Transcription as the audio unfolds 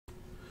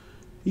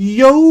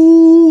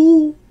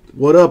Yo,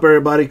 what up,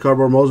 everybody?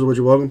 Cardboard Moses, what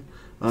you welcome.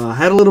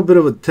 Had a little bit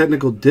of a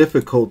technical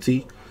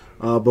difficulty,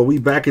 but we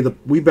back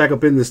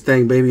up in this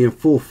thing, baby, in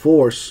full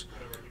force.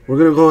 We're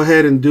gonna go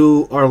ahead and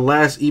do our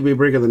last eBay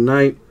break of the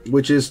night,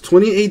 which is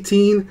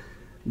 2018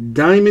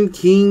 Diamond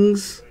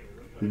Kings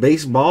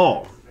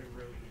baseball.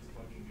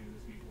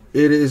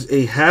 It is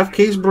a half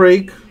case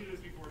break,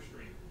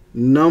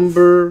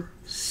 number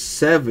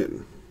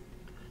 7.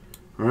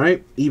 All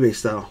right, eBay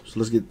style. So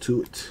let's get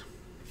to it.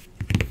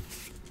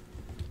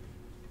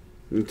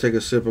 Let me take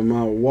a sip of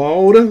my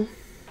water.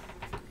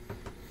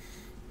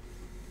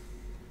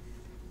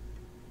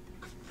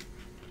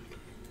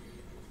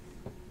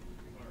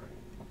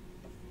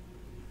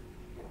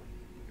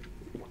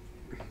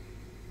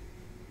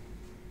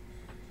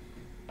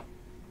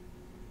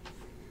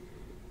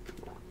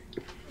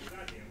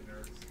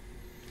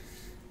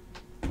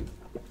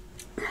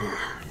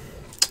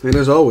 And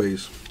as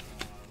always,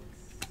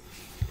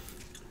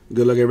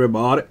 good luck,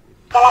 everybody.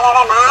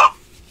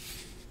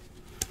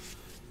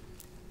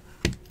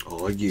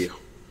 Oh yeah.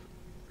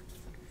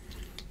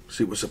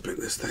 See what's up in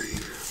this thing.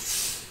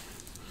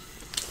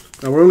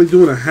 Now we're only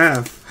doing a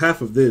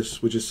half of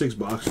this, which is 6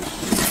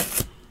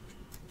 boxes.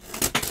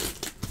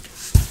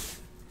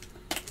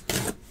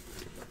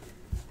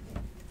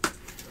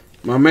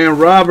 My man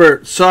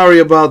Robert, sorry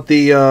about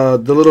the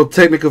little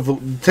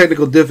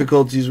technical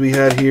difficulties we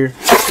had here.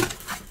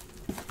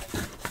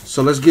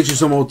 So let's get you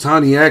some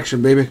Ohtani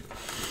action, baby.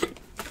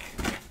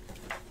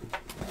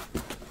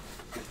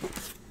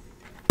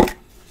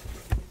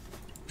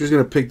 Just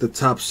gonna pick the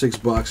top 6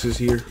 boxes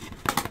here.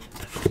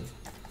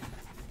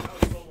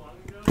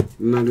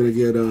 I'm not gonna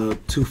get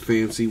too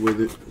fancy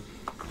with it.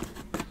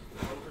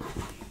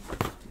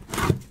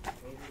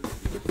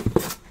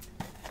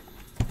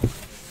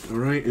 All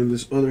right, and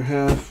this other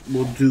half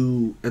we'll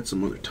do at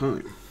some other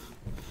time.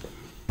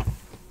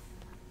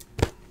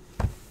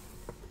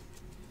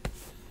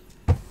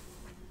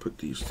 Put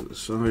these to the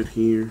side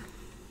here.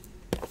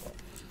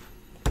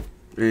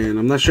 And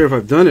I'm not sure if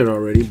I've done it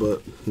already,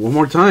 but one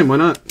more time, why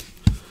not?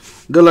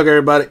 Good luck,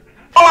 everybody.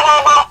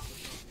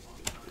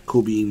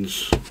 Cool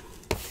beans.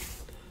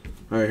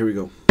 All right, here we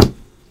go.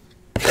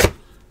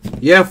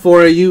 Yeah,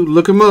 4AU,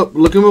 look him up.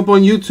 Look him up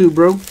on YouTube,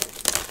 bro.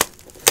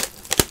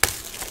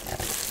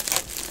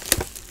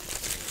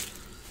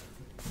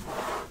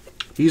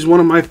 He's one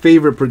of my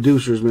favorite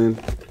producers, man.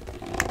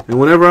 And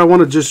whenever I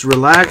want to just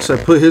relax,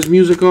 I put his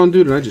music on,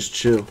 dude, and I just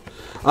chill.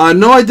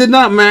 No, I did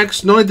not,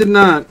 Max. No, I did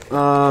not.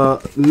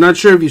 Not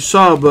sure if you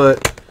saw,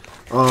 but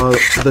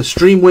the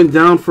stream went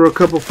down for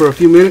a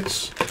few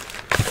minutes.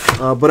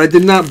 But I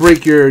did not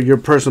break your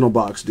personal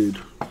box, dude.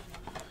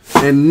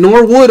 And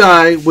nor would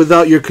I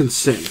without your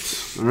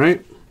consent. All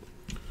right?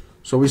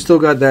 So we still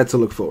got that to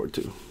look forward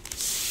to.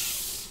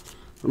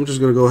 I'm just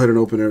going to go ahead and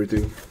open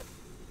everything.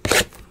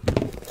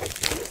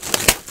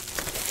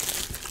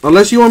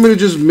 Unless you want me to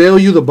just mail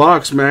you the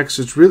box, Max,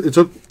 it's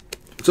up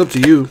to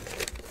you.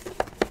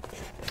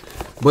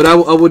 But I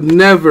would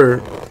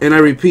never, and I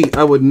repeat,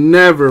 I would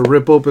never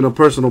rip open a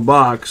personal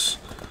box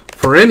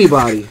for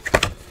anybody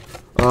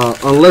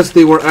unless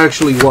they were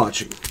actually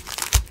watching.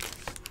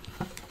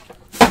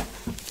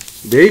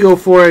 There you go,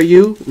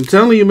 4AU. I'm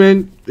telling you,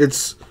 man,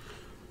 if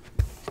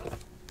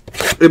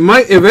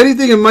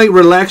anything, it might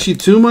relax you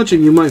too much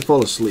and you might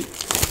fall asleep.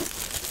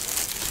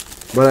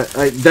 But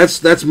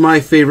that's my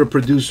favorite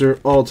producer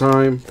all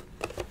time.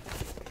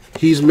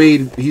 He's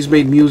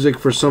made music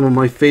for some of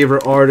my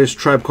favorite artists: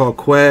 Tribe Called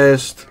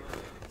Quest,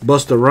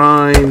 Busta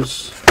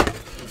Rhymes,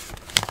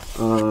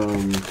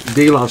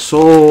 De La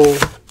Soul,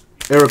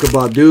 Erykah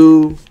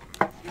Badu.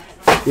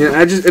 Yeah,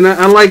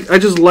 I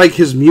just like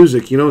his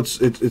music. You know,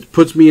 it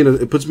puts me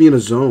in a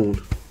zone.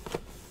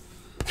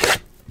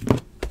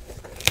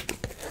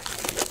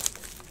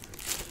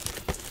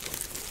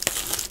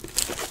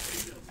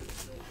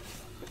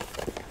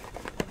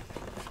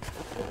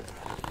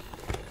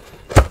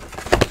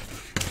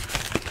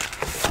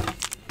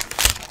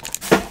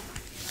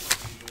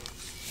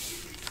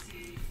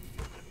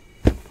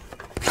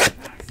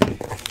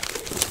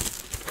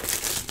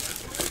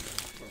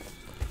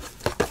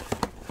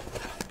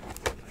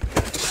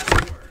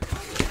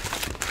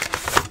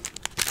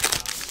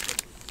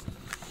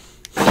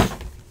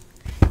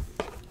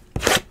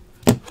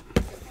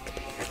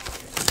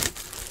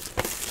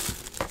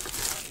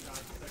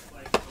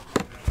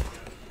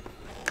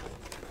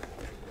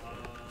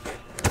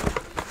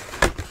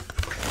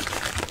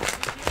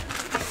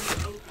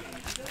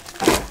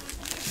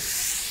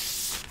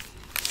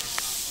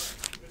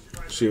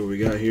 See what we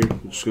got here.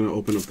 I'm just going to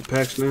open up the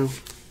packs now.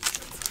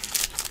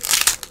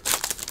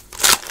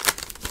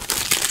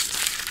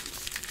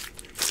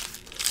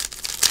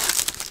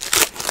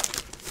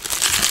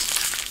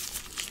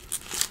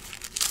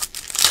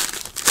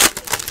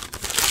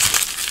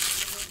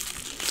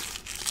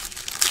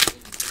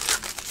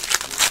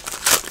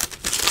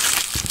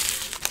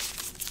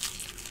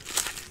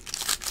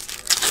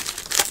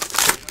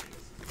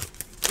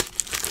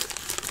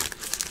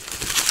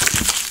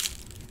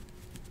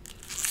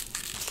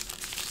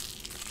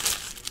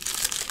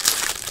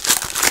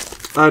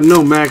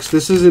 No, Max,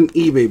 this is an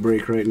eBay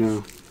break right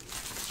now.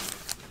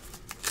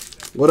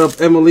 What up,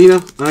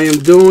 Emelina? I am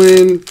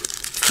doing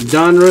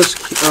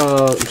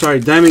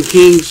Diamond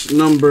Kings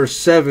number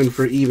 7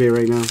 for eBay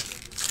right now.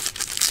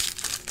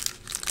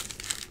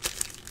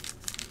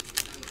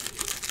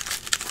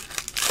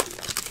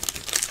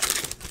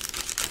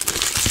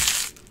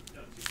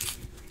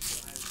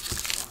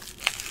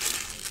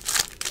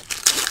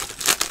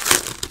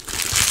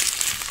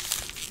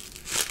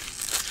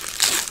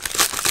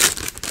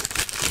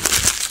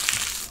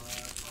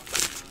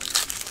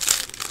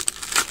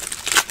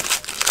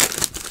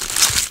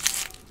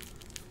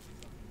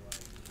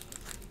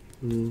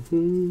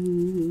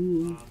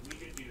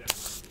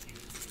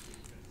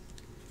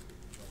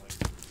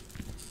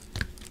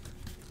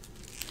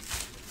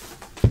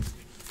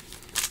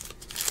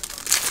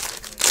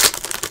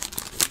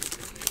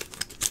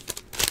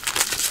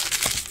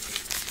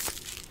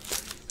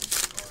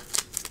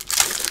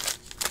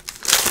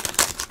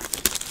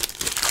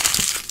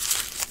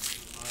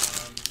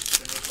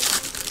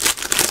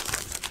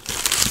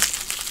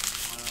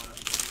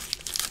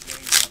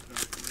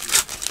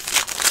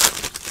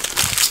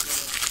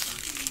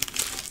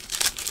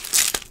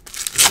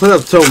 What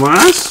up,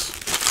 Tomas?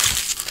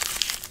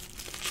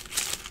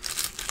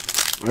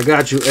 I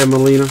got you,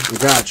 Emelina. I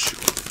got you.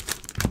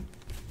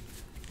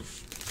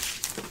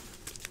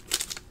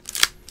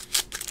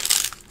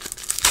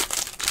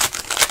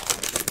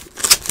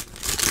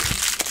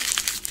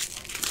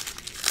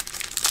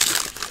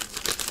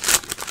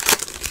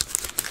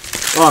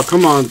 Oh,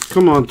 come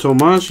on,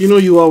 Tomas. You know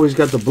you always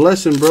got the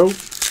blessing, bro.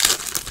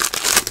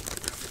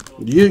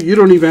 You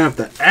don't even have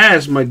to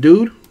ask, my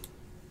dude.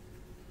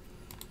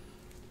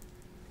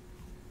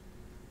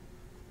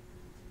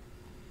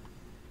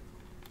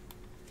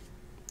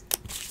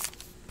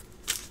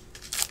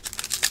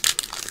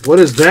 What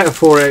is that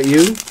for at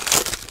you?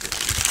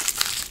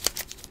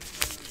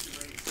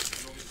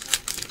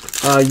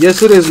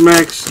 Yes it is,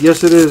 Max.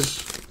 Yes it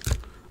is.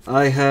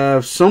 I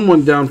have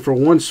someone down for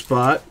one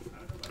spot.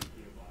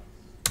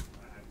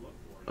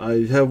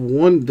 I have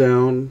one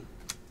down.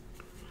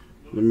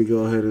 Let me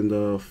go ahead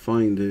and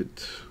find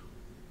it.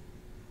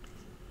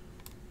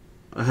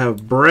 I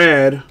have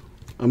Brad.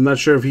 I'm not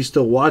sure if he's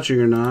still watching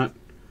or not.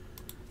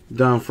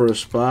 Down for a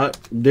spot.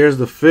 There's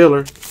the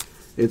filler.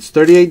 It's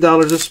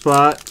 $38 a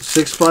spot.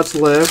 6 spots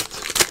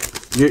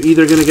left. You're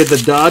either going to get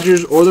the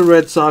Dodgers or the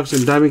Red Sox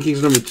in Diamond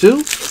Kings number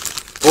 2,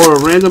 or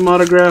a random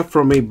autograph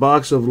from a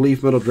box of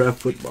Leaf Metal Draft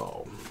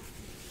Football.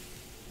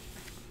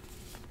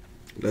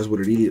 That's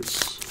what it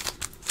is.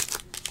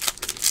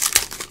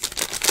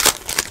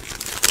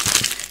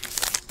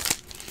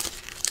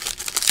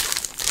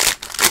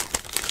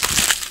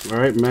 All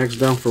right, Max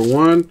down for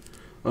one.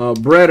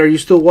 Brad, are you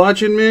still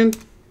watching, man?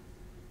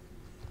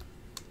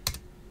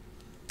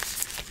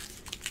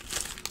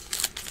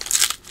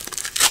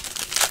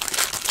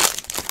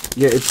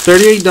 Yeah, it's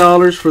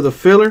 $38 for the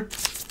filler.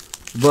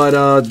 But,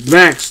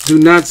 Max, do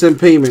not send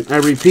payment. I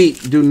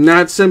repeat, do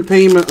not send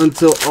payment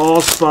until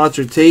all spots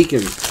are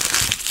taken.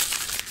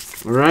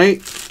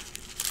 Alright?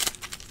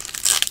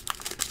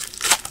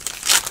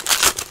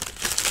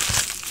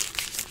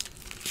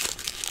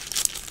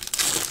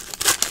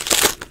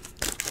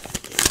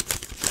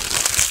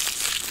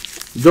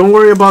 Don't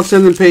worry about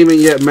sending payment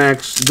yet,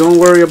 Max. Don't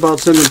worry about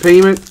sending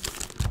payment,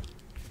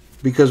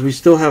 because we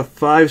still have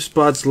 5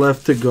 spots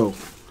left to go.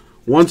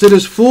 Once it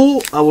is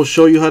full, I will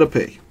show you how to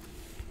pay.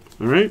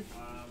 All right?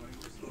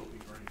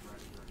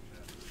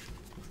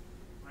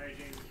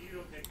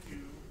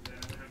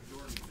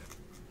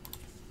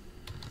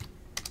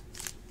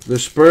 The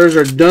Spurs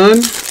are done.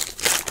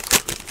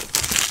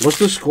 What's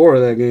the score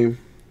of that game?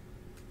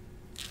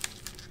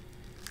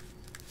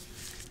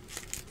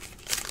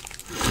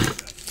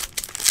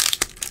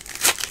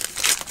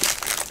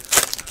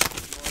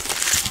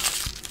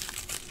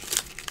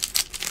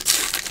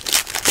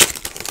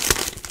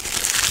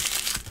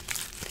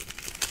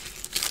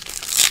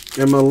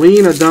 And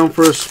Melina down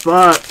for a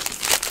spot.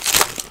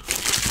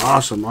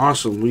 Awesome,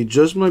 awesome. We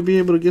just might be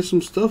able to get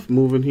some stuff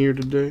moving here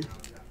today.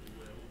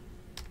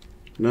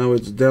 Now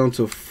it's down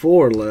to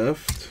 4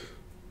 left.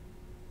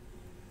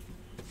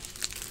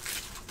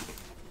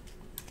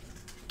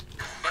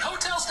 But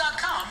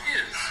Hotels.com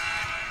is.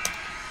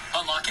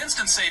 Unlock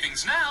instant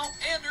savings now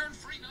and earn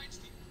free nights.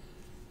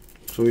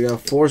 So we got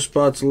 4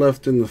 spots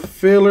left in the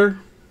filler.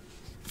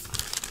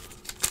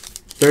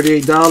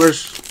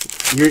 $38.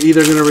 You're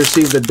either going to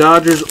receive the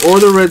Dodgers or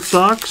the Red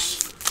Sox,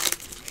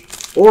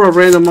 or a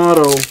random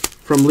auto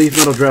from Leaf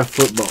Metal Draft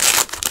Football.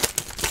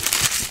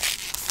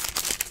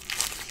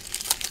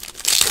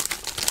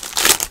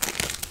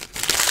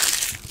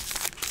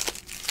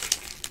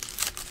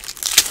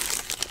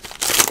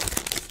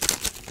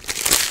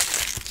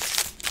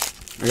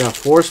 I got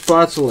 4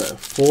 spots left.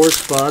 4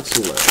 spots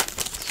left.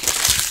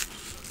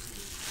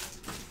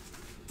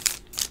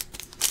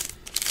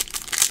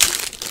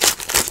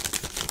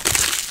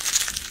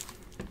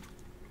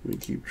 Let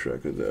me keep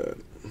track of that.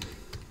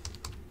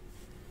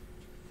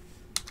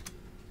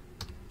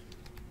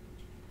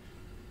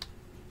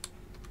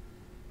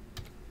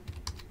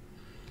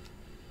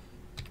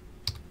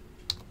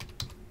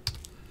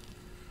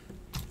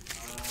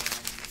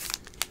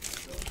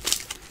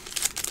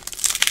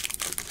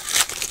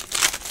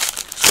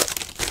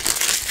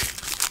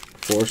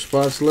 4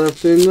 spots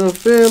left in the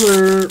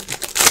filler.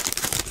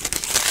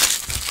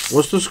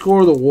 What's the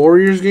score of the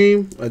Warriors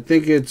game? I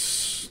think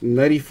it's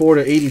 94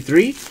 to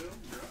 83.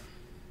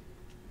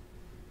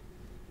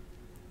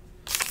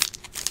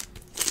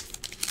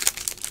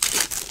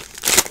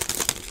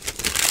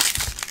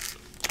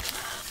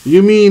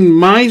 You mean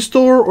my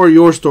store or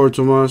your store,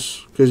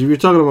 Tomas? Because if you're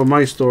talking about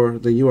my store,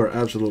 then you are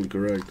absolutely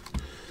correct.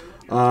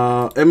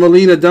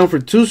 Emelina down for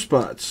 2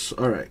 spots.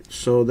 All right,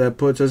 so that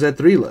puts us at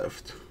 3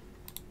 left.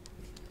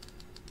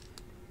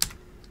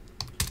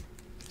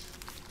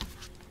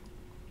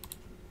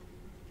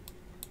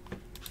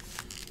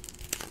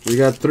 We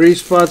got 3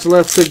 spots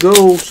left to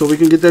go, so we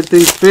can get that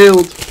thing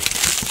filled.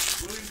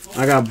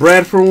 I got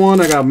Brad for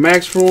 1, I got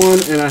Max for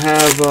 1, and I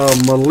have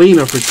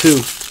Melina for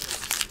 2.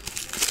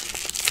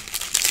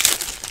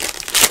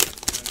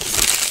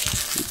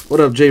 What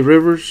up, Jay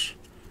Rivers?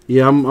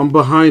 Yeah, I'm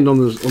behind on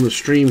the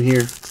stream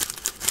here.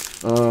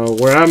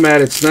 Where I'm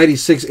at, it's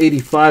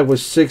 96-85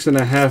 with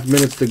 6.5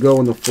 minutes to go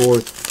in the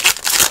 4th.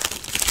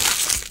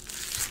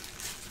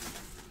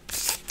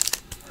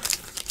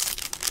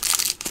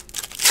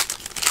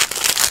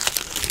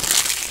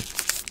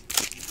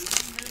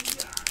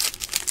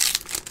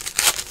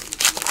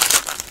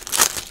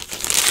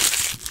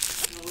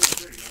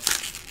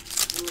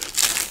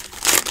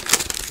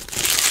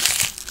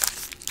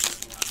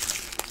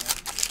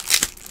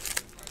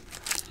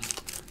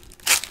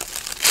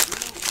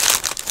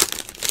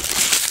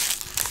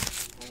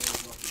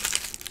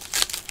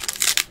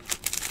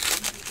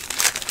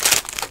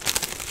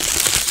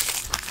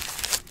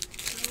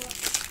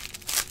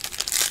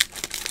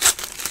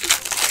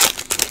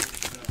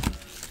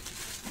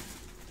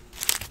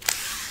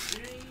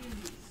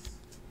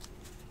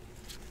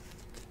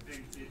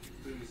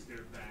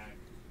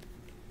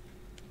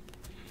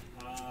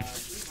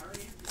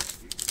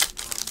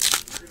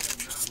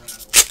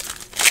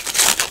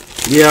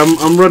 Yeah,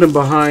 I'm running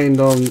behind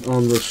on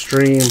the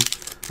stream.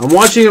 I'm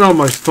watching it on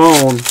my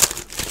phone.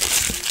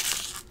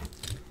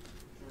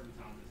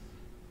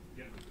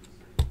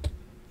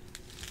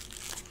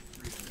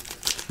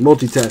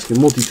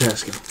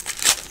 Multitasking.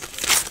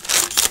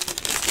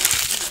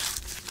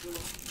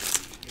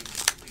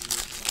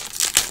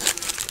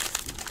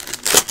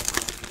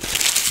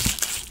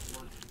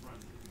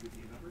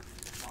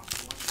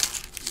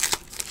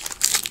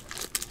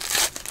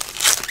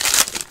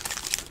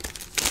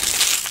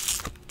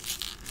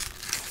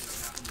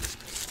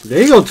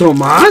 There you go,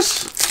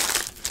 Tomas.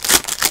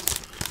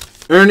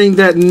 Earning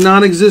that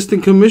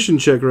non-existent commission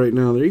check right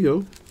now. There you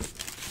go.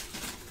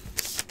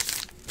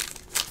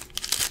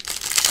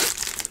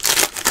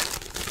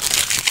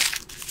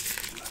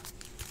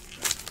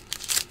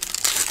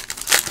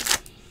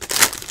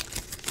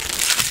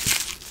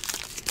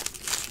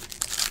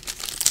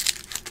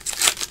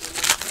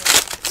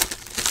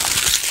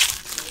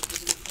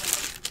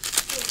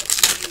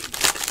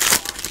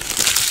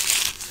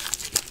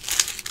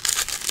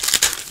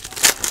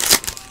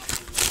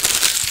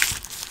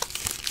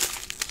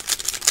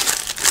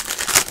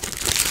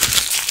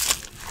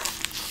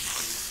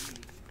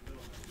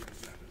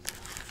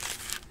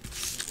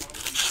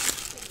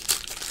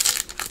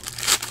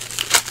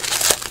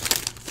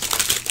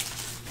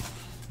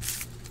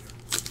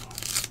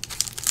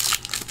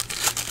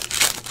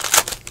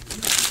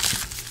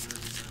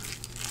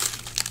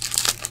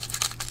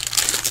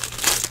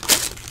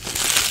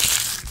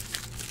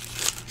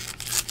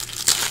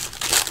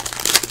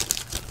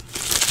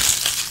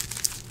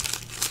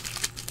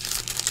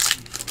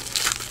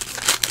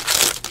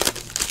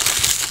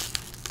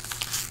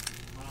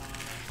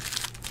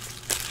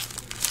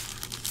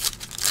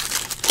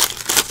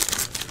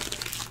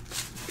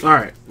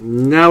 Alright,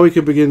 now we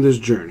can begin this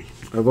journey.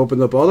 I've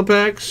opened up all the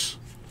packs.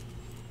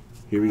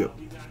 Here we go.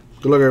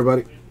 Good luck,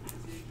 everybody.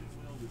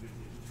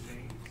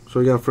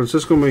 So we got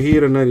Francisco Mejia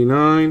to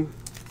 99.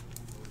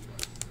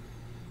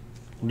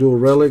 Dual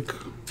relic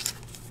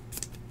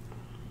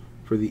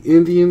for the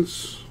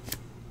Indians.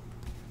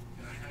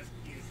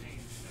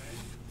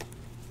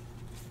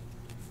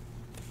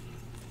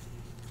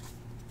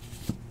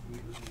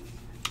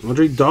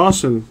 Andre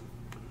Dawson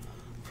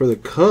for the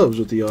Cubs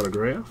with the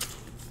autograph.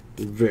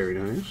 Very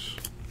nice.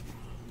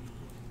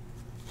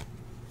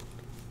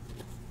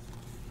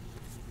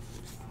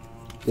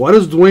 Why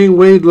does Dwayne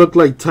Wade look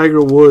like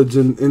Tiger Woods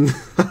in in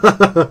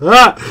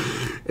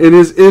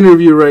his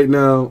interview right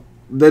now?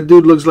 That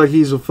dude looks like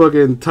he's a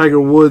fucking Tiger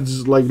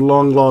Woods like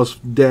long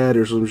lost dad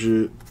or some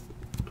shit.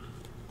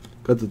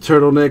 Got the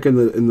turtleneck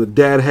and the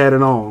dad hat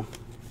and all.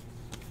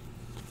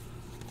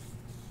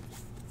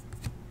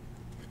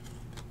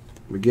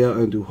 Miguel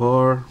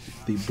Andujar,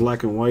 the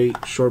black and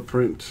white short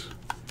print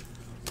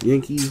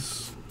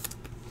Yankees.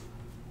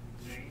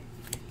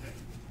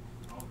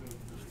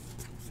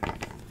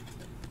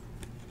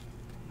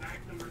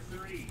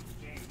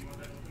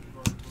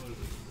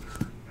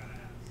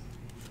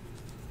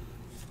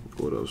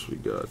 What else we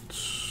got?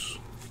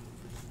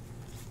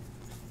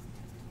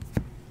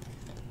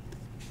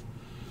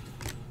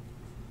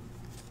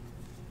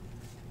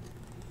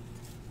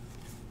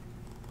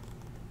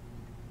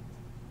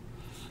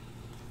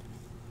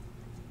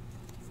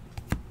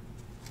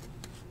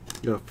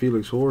 Got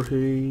Felix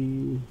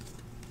Jorge.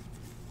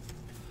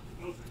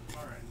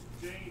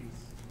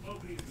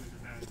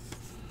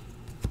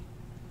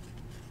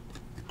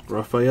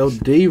 Rafael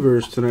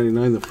Devers to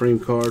 99, the frame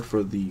card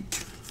for the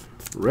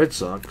Red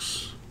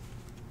Sox.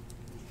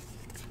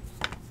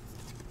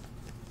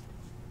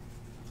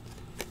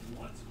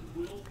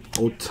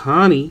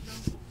 Ohtani,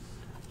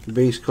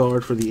 base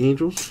card for the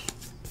Angels.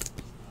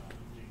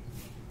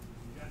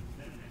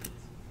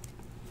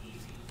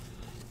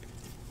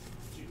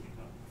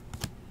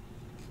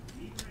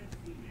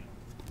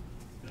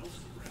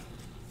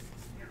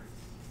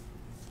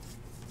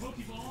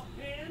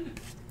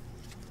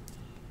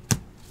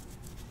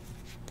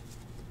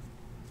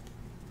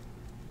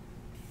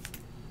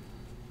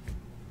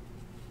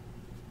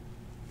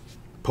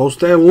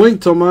 Post that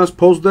link, Tomas.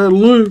 Post that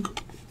link.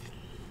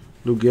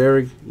 Lou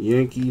Gehrig,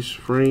 Yankees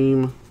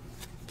frame.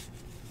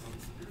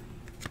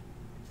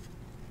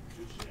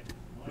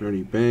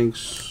 Ernie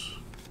Banks.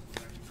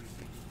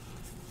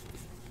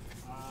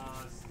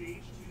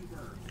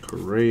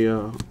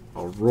 Correa,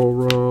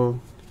 Aurora.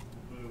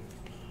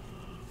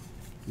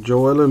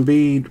 Joel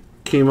Embiid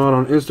came out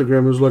on Instagram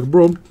and was like,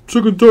 bro, I'm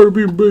sick and tired of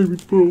being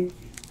babies, bro.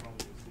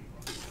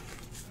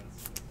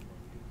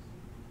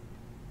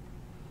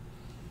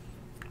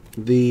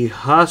 The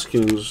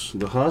Hoskins.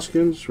 The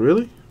Hoskins?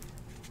 Really?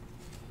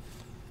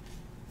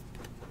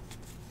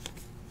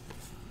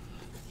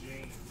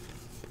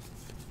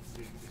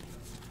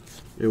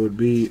 It would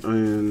be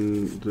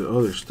in the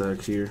other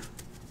stack here.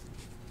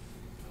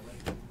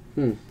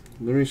 Let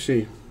me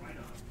see.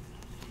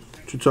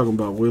 What you talking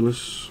about,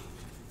 Willis?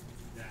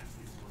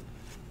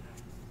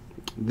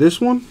 This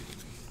one?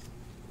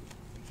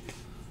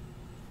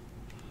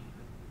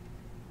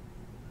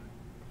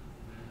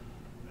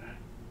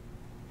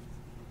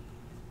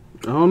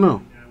 I don't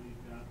know.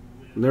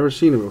 Never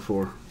seen it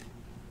before.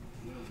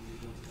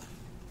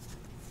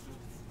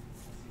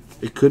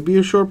 It could be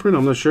a short print.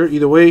 I'm not sure.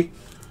 Either way,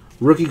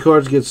 rookie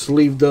cards get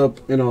sleeved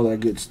up and all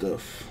that good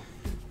stuff.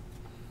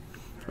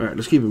 All right,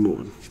 let's keep it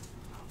moving.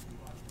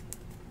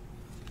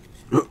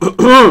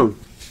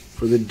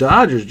 For the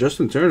Dodgers,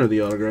 Justin Turner,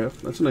 the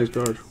autograph. That's a nice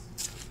card.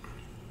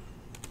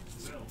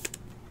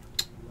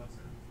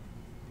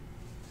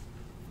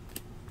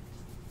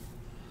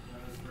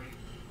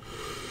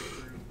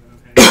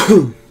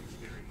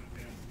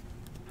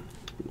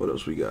 What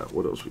else we got?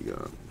 What else we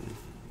got?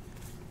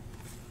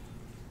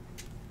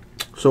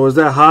 So is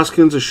that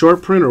Hoskins a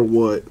short print or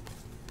what?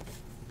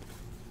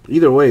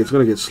 Either way, it's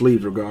gonna get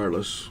sleeved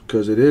regardless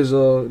because it is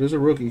a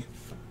rookie.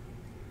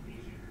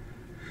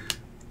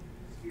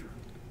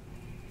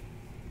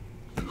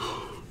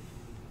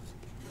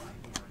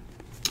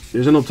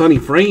 There's an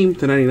Ohtani frame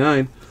to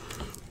 99.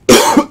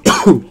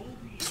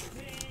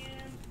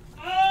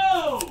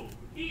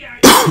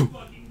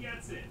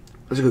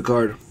 That's a good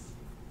card.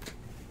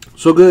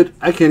 So good,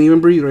 I can't even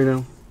breathe right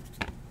now.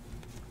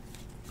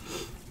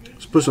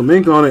 Let's put some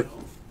ink on it.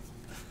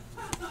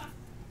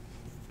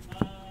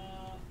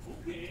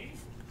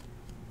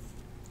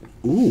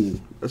 Ooh,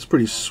 that's a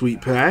pretty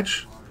sweet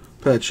patch.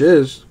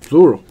 Patches,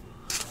 plural.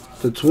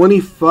 The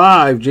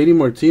 25, JD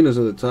Martinez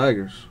of the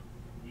Tigers.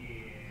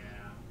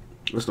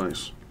 That's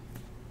nice.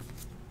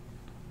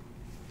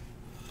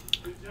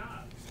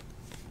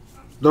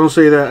 Don't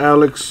say that,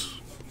 Alex.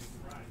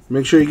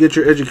 Make sure you get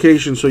your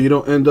education so you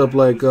don't end up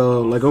like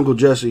Uncle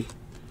Jesse.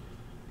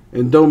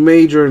 And don't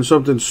major in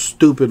something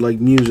stupid like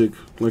music,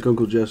 like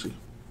Uncle Jesse.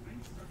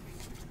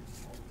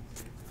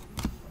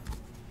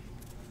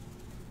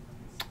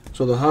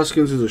 So the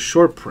Hoskins is a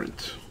short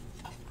print.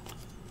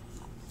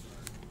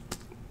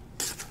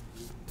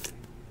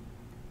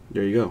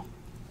 There you go.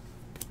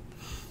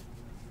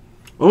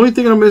 Only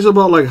thing I miss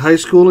about like high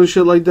school and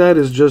shit like that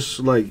is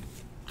just like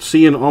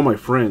seeing all my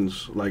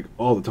friends like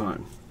all the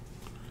time.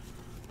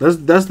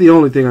 That's the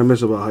only thing I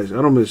miss about high school.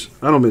 I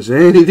don't miss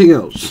anything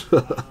else.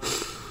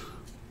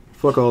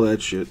 Fuck all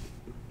that shit.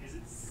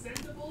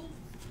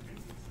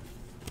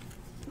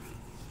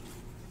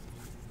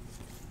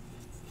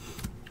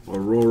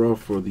 Aurora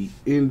for the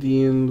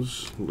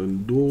Indians.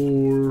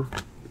 Lindor.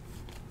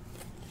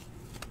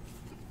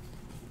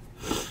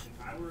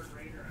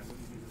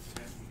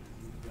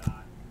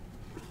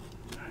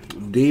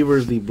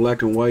 Devers, the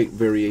black and white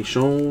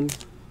variation.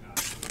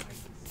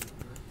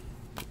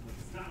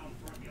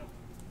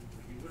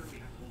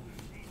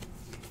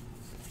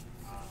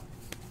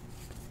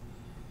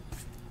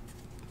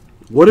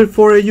 What did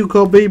 4AU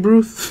call Babe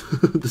Ruth?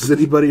 Does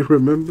anybody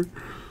remember?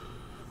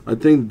 I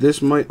think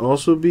this might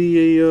also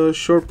be a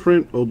short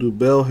print.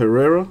 Odubel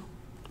Herrera.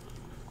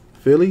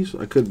 Phillies?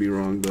 I could be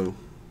wrong, though.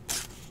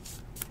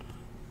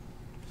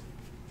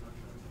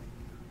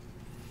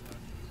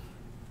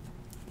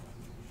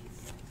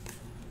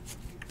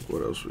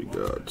 What else we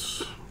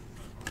got?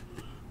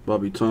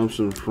 Bobby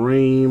Thompson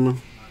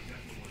frame.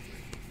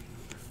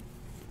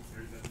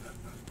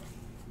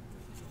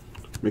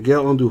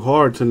 Miguel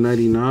Andujar to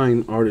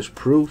 99, artist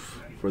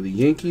proof for the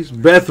Yankees.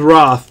 Beth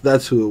Roth,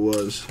 that's who it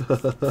was.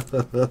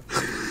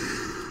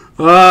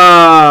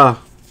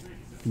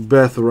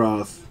 Beth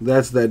Roth.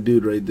 That's that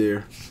dude right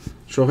there.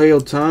 Shohei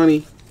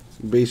Ohtani,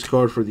 base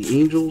card for the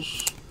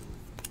Angels.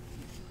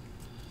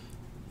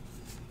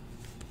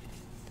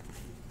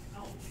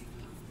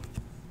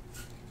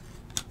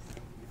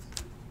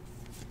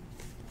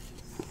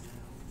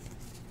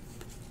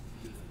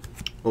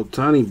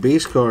 Ohtani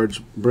base cards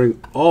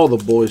bring all the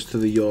boys to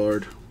the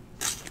yard.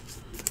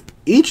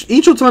 Each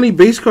Ohtani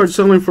base card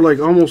selling for like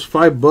almost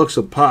 $5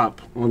 a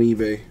pop on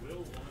eBay.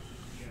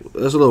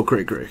 That's a little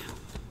cray-cray.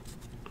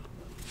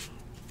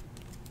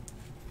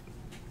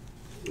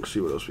 Let's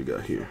see what else we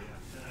got here.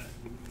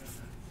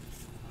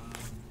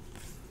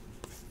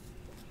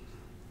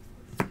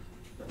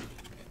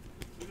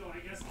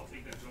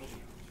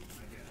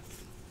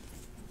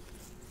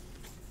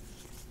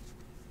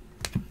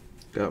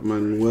 Got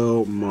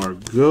Manuel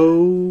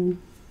Margot.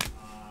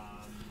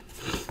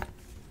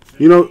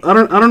 You know, I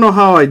don't know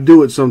how I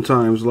do it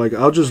sometimes. Like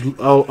I'll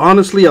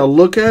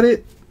look at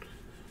it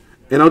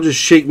and I'll just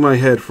shake my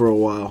head for a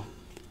while.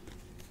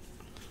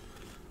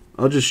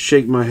 I'll just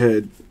shake my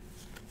head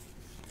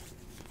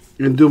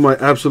and do my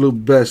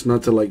absolute best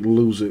not to like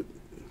lose it.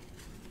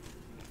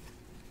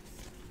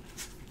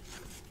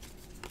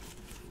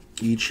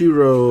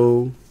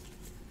 Ichiro.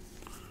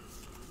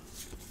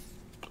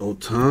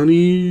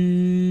 Ohtani.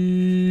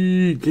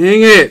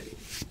 Dang it.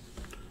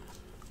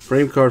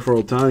 Frame card for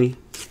Ohtani.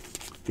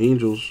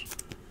 Angels.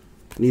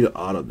 Need an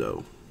auto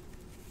though.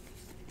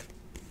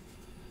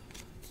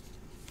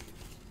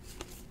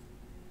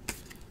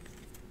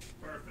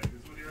 Perfect.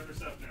 This is with your other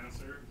stuff now,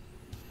 sir.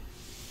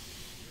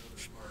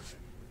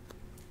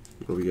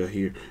 What we got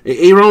here?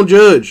 Aaron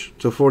Judge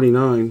to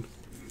 49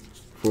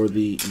 for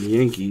the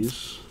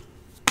Yankees.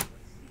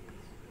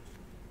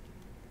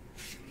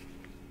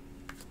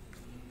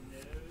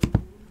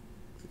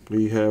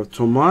 We have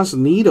Tomas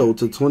Nido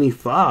to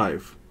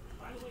 25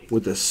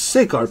 with a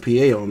sick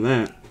RPA on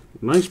that.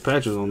 Nice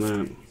patches on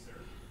that.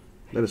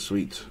 That is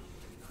sweet.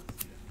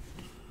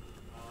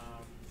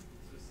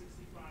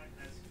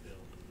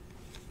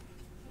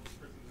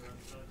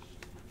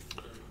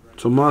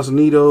 Tomas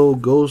Nido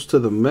goes to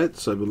the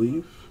Mets, I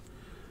believe.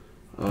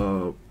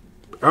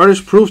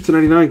 Artist proof to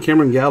 99,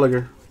 Cameron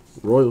Gallagher,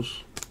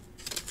 Royals.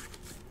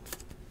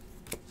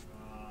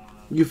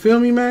 You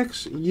feel me,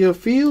 Max? You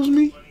feels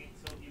me?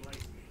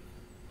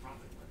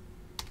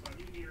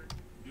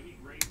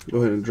 Go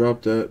ahead and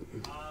drop that.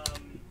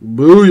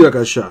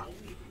 Booyakasha.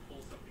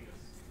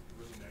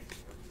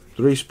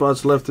 3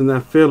 spots left in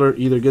that filler.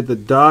 Either get the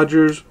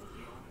Dodgers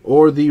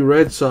or the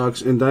Red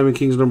Sox in Diamond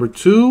Kings number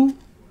 2.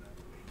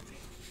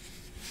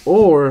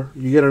 Or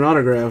you get an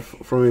autograph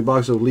from a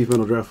box of Leaf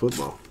Metal Draft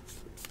Football.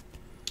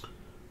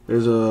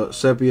 There's a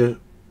sepia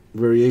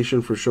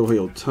variation for Shohei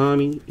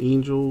Ohtani,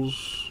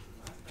 Angels.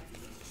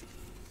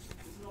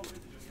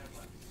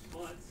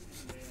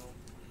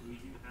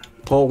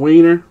 Paul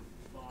Wainer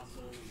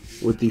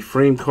with the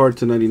frame card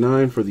to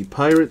 99 for the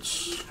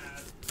Pirates.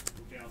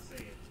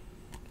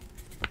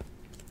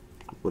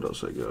 What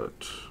else I got?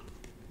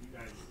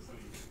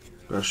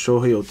 Got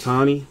Shohei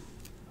Ohtani,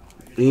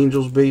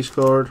 Angels base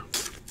card.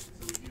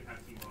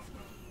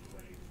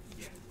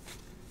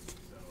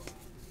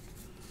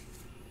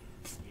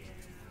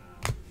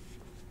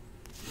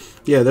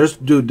 Yeah, there's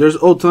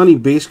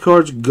Ohtani base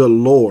cards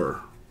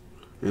galore,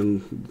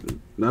 and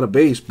not a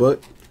base,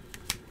 but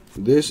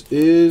this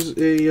is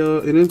a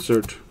an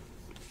insert,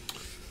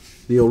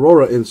 the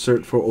Aurora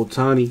insert for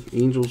Ohtani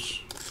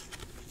Angels.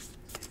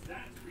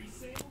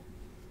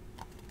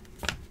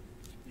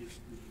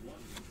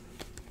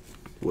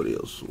 What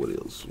else? What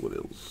else? What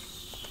else?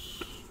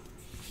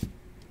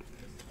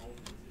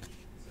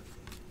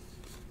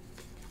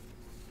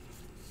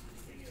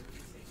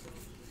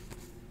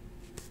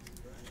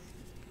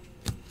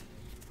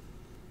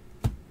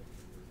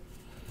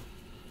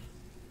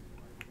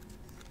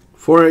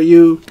 For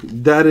you,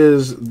 that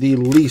is the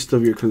least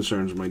of your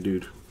concerns, my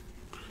dude.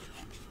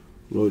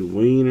 Lloyd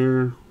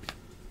Wainer.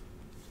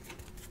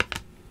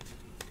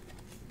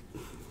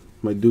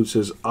 My dude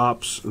says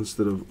ops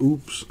instead of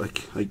oops.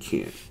 I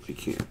can't.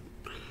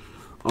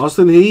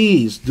 Austin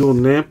Hayes, dual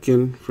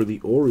napkin for the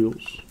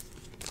Orioles.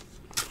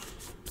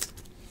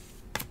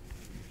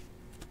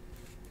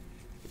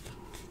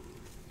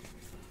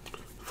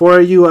 For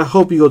you, I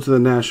hope you go to the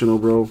National,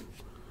 bro.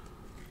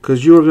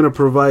 Because you are going to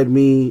provide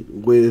me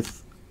with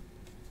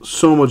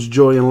so much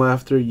joy and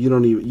laughter. You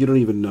don't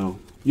even know.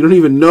 You don't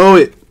even know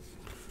it.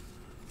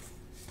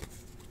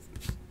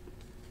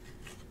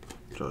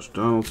 Josh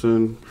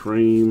Donaldson,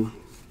 frame.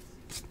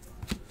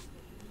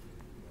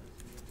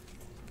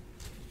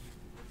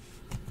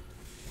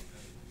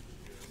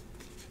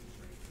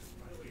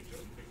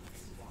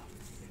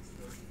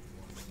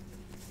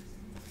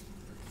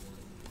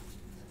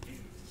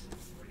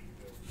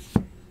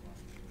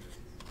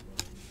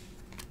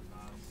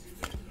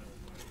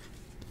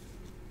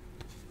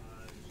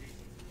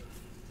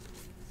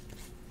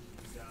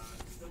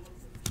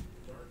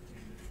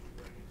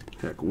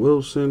 Heck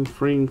Wilson,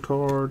 frame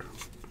card.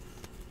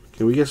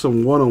 Can we get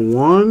some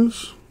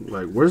one-on-ones?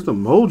 Like, where's the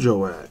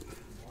mojo at?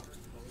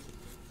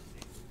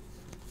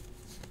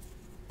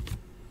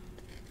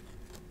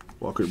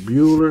 Walker Walker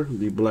Buehler,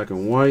 the black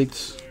and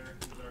white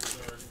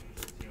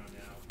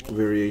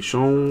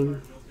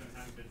variation.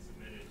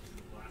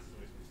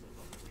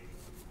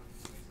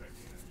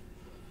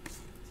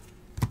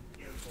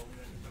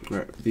 All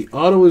right, the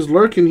auto is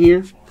lurking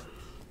here.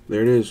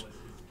 There it is.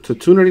 To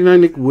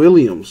 299, Nick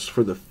Williams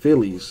for the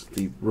Phillies,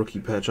 the rookie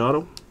patch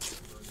auto.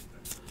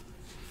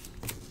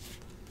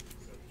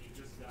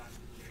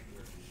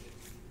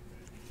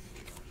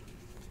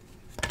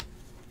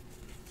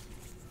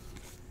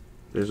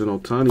 There's an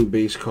Ohtani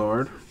base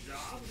card,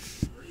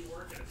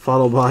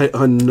 followed by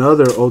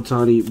another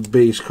Ohtani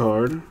base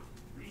card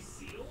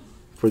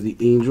for the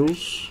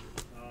Angels.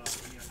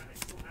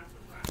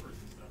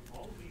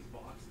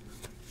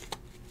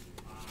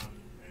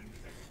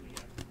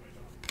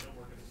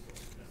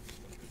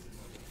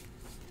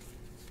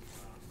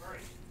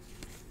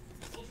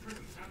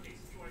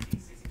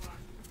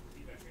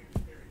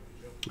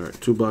 All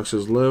right, 2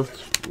 boxes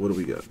left. What do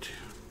we got?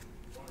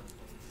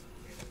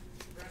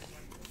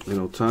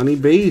 An Ohtani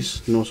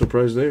base. No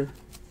surprise there.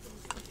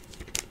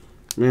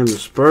 Man, the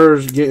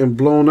Spurs getting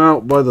blown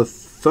out by the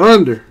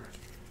Thunder.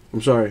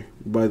 I'm sorry,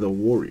 by the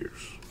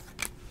Warriors.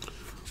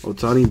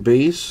 Ohtani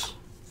base.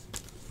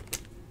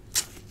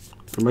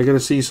 Am I going to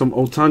see some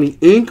Ohtani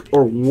ink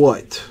or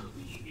what?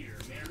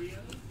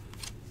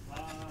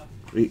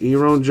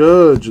 Aaron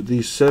Judge,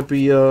 the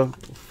sepia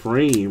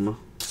frame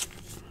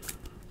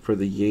for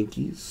the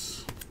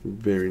Yankees.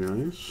 Very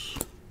nice.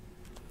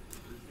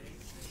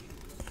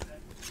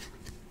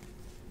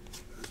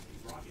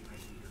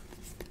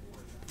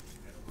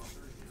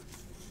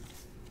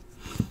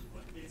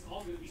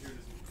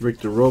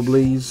 Victor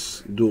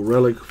Robles, dual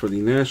relic for the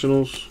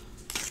Nationals.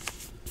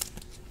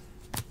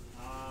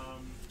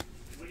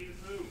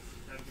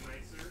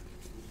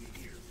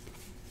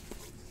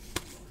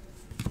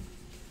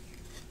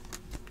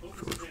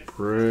 George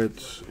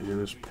Brett and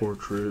his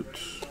portrait.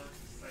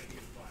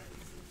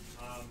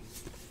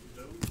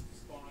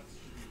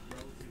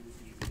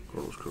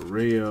 Carlos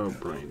Correa,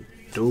 Brian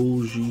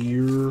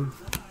Dozier.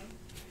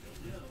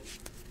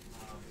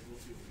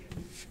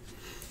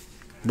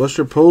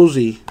 Buster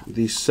Posey,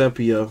 the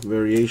sepia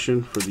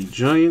variation for the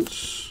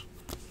Giants.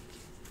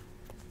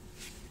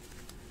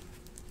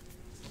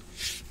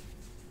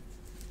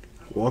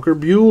 Walker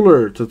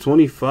Buehler to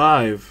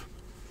 25.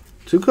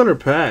 2-color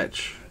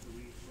patch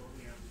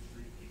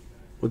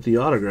with the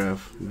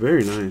autograph.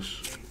 Very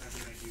nice.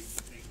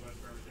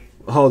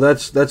 Oh,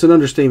 that's an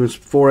understatement.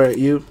 4 at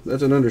you.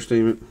 That's an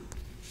understatement.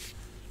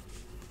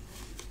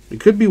 It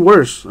could be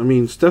worse. I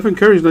mean, Stephen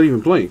Curry's not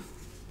even playing.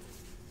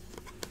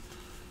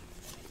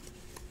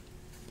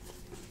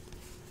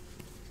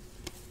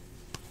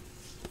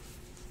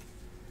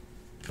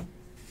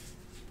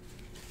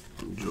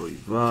 Joey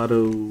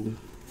Votto,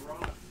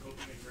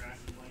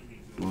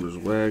 Honors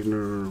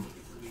Wagner,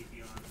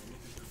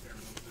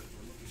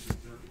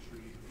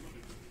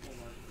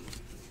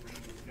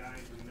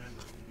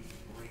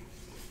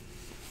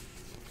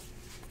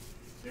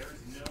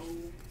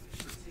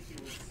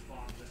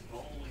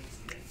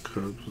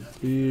 Cubs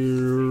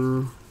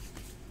here.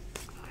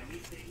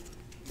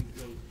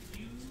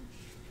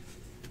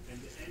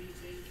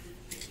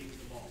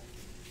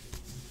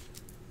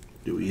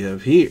 Do we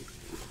have here?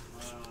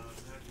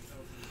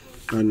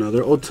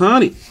 Another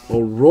Ohtani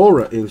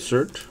Aurora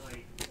insert.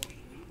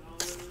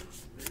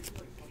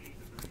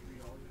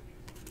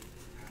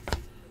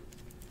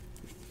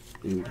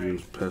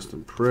 Indians past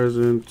and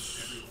present.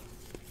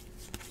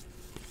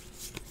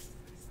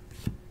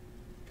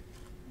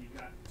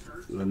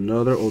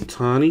 Another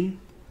Ohtani.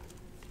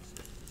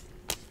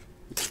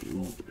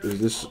 Is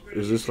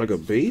this like a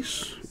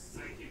base?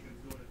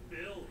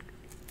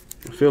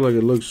 I feel like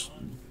it looks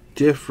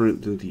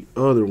different than the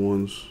other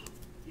ones.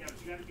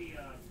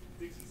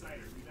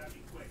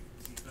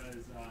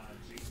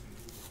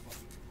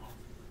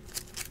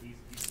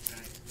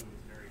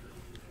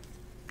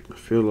 I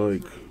feel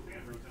like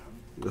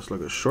that's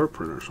like a short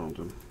print or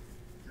something.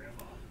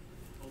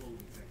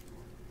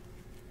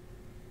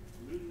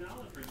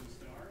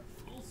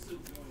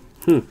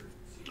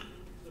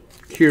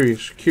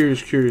 Curious.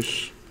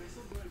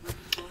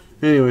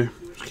 Anyway,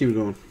 let's keep it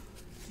going.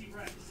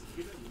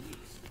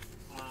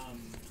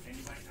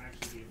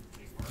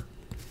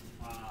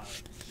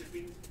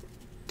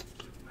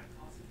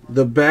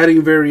 The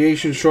batting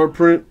variation short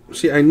print.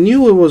 See, I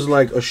knew it was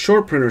like a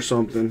short print or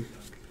something.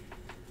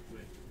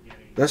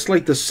 That's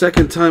like the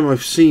second time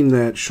I've seen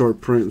that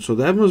short print, so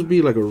that must be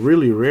like a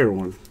really rare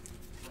one.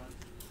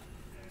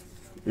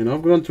 And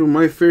I've gone through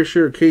my fair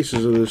share of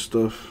cases of this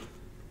stuff.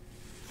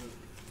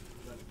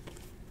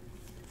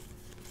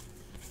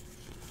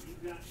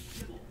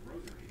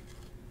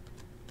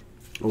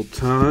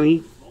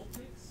 Ohtani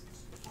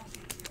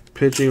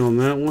pitching on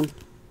that one.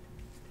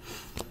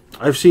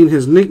 I've seen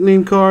his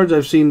nickname cards.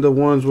 I've seen the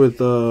ones with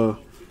the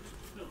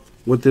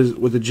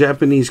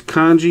Japanese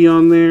kanji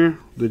on there.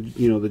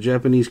 The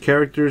Japanese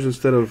characters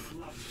instead of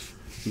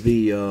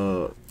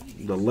the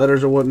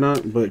letters or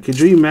whatnot. But could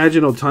you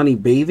imagine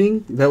Ohtani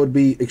bathing? That would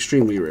be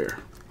extremely rare.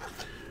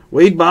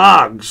 Wade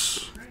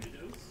Boggs,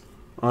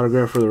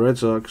 autograph for the Red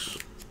Sox.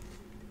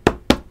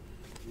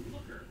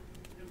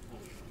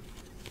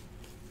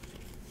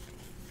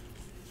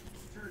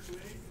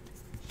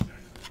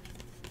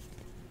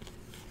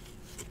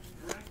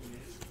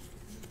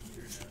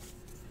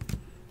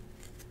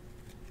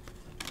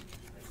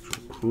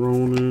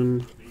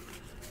 Cronin.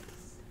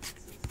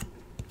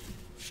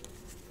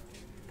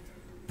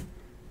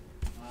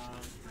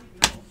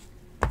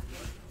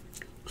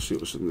 Let's see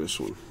what's in this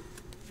one.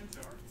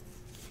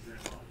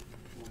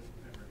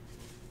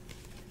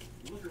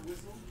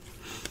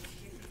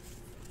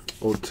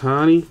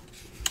 Otani.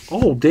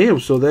 Oh, damn.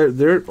 So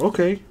they're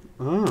okay.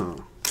 Ah.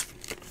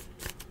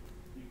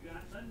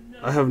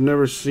 I have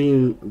never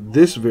seen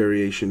this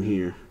variation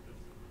here.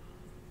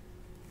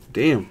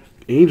 Damn.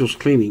 Angels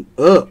cleaning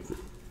up.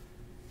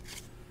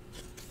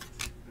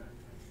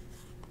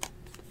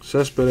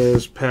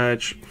 Cespedes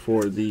patch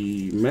for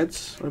the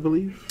Mets, I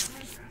believe.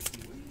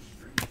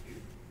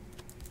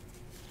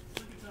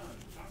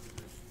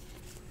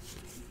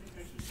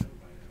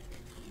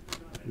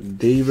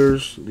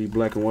 Davers, the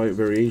black and white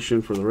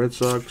variation for the Red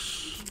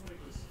Sox.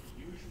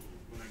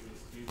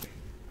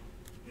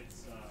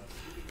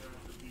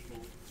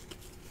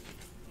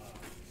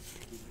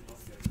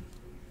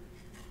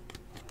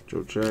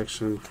 Joe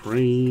Jackson,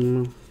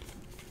 frame.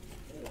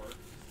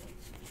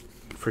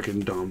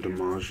 Freaking Dom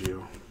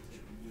DiMaggio.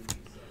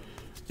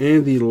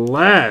 And the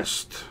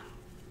last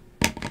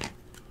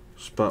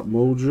Spot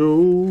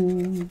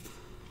Mojo.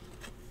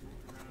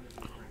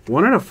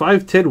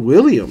 1/5 Ted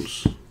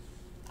Williams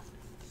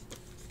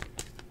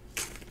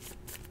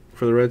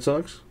for the Red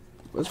Sox.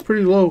 That's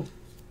pretty low.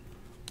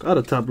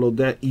 Gotta top load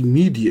that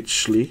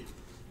immediately.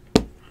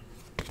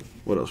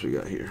 What else we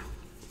got here?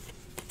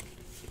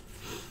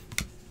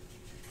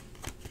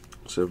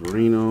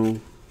 Severino.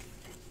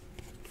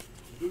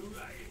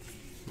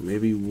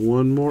 Maybe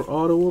one more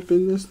auto up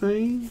in this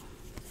thing.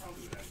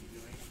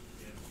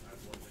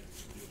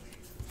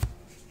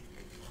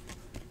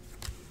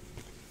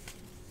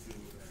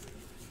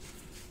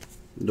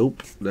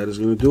 Nope. That is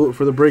going to do it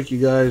for the break, you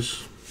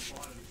guys.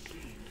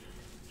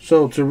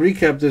 So, to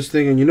recap this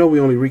thing, and you know we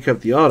only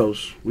recap the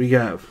autos, we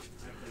have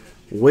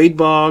Wade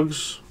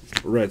Boggs,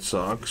 Red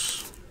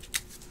Sox,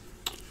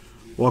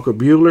 Walker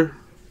Buehler,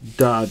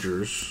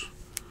 Dodgers,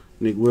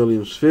 Nick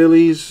Williams,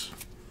 Phillies,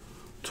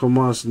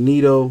 Tomas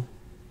Nido,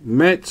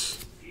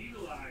 Mets,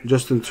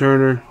 Justin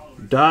Turner,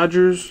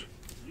 Dodgers,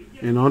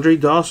 and Andre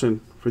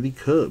Dawson for the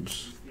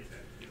Cubs.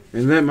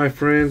 And that, my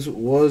friends,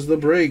 was the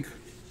break.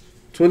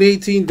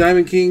 2018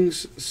 Diamond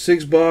Kings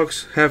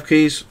 6-box half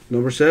case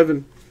number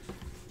 7,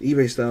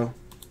 eBay style.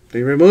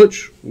 Thank you very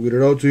much. We'll get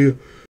it out to you.